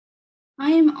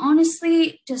I am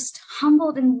honestly just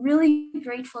humbled and really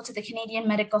grateful to the Canadian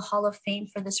Medical Hall of Fame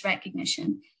for this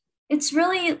recognition. It's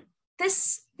really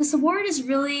this award is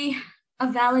really a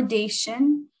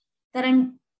validation that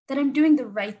I'm doing the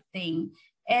right thing,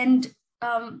 and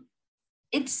um,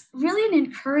 it's really an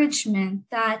encouragement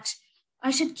that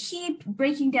I should keep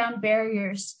breaking down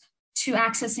barriers to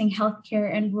accessing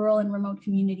healthcare in rural and remote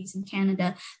communities in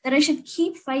Canada, that I should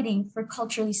keep fighting for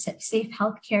culturally safe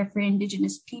healthcare for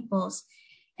Indigenous peoples,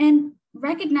 and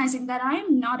recognizing that I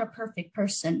am not a perfect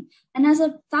person. And as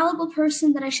a fallible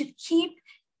person, that I should keep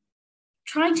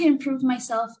trying to improve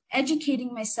myself,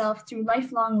 educating myself through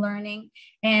lifelong learning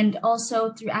and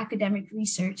also through academic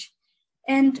research.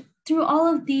 And through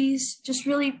all of these, just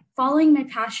really following my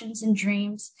passions and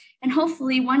dreams, and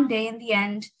hopefully one day in the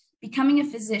end, becoming a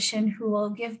physician who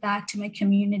will give back to my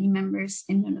community members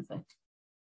in Nunavut.